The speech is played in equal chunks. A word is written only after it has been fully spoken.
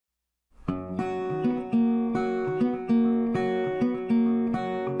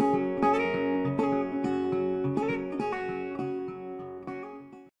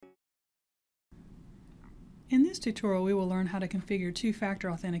tutorial, we will learn how to configure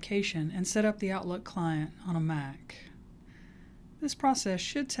two-factor authentication and set up the Outlook client on a Mac. This process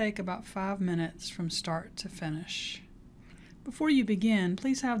should take about 5 minutes from start to finish. Before you begin,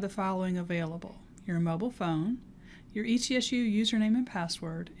 please have the following available: your mobile phone, your ETSU username and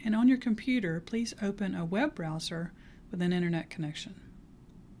password, and on your computer, please open a web browser with an internet connection.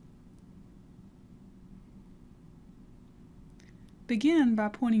 Begin by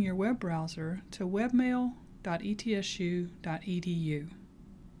pointing your web browser to webmail.etsu.edu.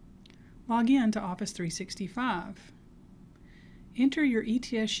 Log in to Office 365. Enter your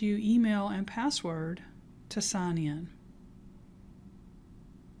ETSU email and password to sign in.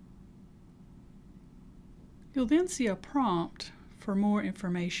 You'll then see a prompt for more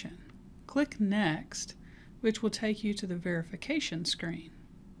information. Click Next, which will take you to the verification screen.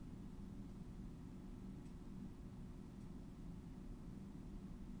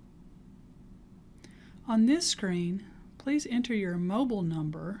 On this screen, please enter your mobile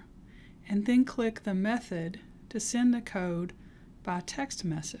number and then click the method to send the code by text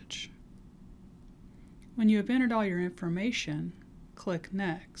message. When you have entered all your information, click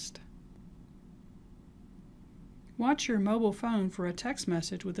Next. Watch your mobile phone for a text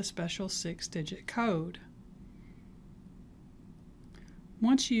message with a special 6-digit code.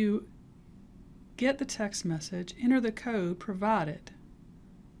 Once you get the text message, enter the code provided.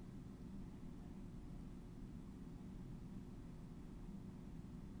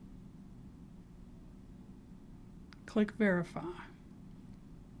 Click Verify.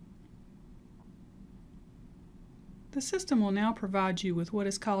 The system will now provide you with what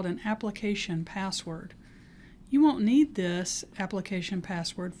is called an application password. You won't need this application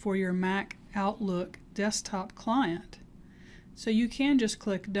password for your Mac Outlook desktop client, so you can just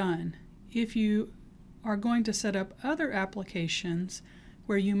click Done. If you are going to set up other applications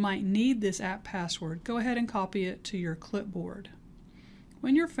where you might need this app password, go ahead and copy it to your clipboard.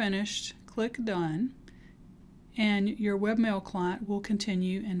 When you're finished, click Done, and your webmail client will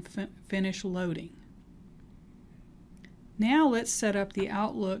continue and finish loading. Now let's set up the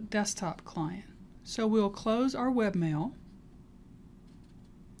Outlook desktop client. So we'll close our webmail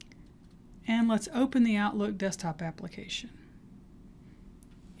and let's open the Outlook desktop application.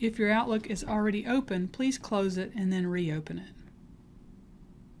 If your Outlook is already open, please close it and then reopen it.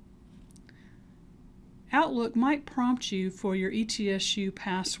 Outlook might prompt you for your ETSU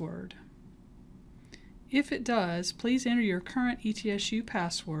password. If it does, please enter your current ETSU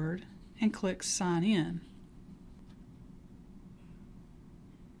password and click Sign In.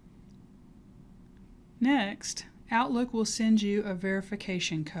 Next, Outlook will send you a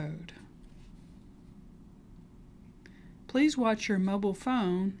verification code. Please watch your mobile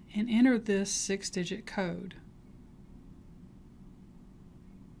phone and enter this 6-digit code.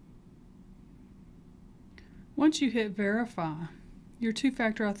 Once you hit Verify, your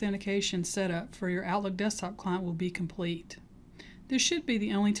two-factor authentication setup for your Outlook desktop client will be complete. This should be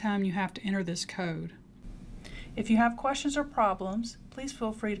the only time you have to enter this code. If you have questions or problems, please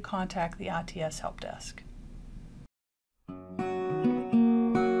feel free to contact the ITS Help Desk.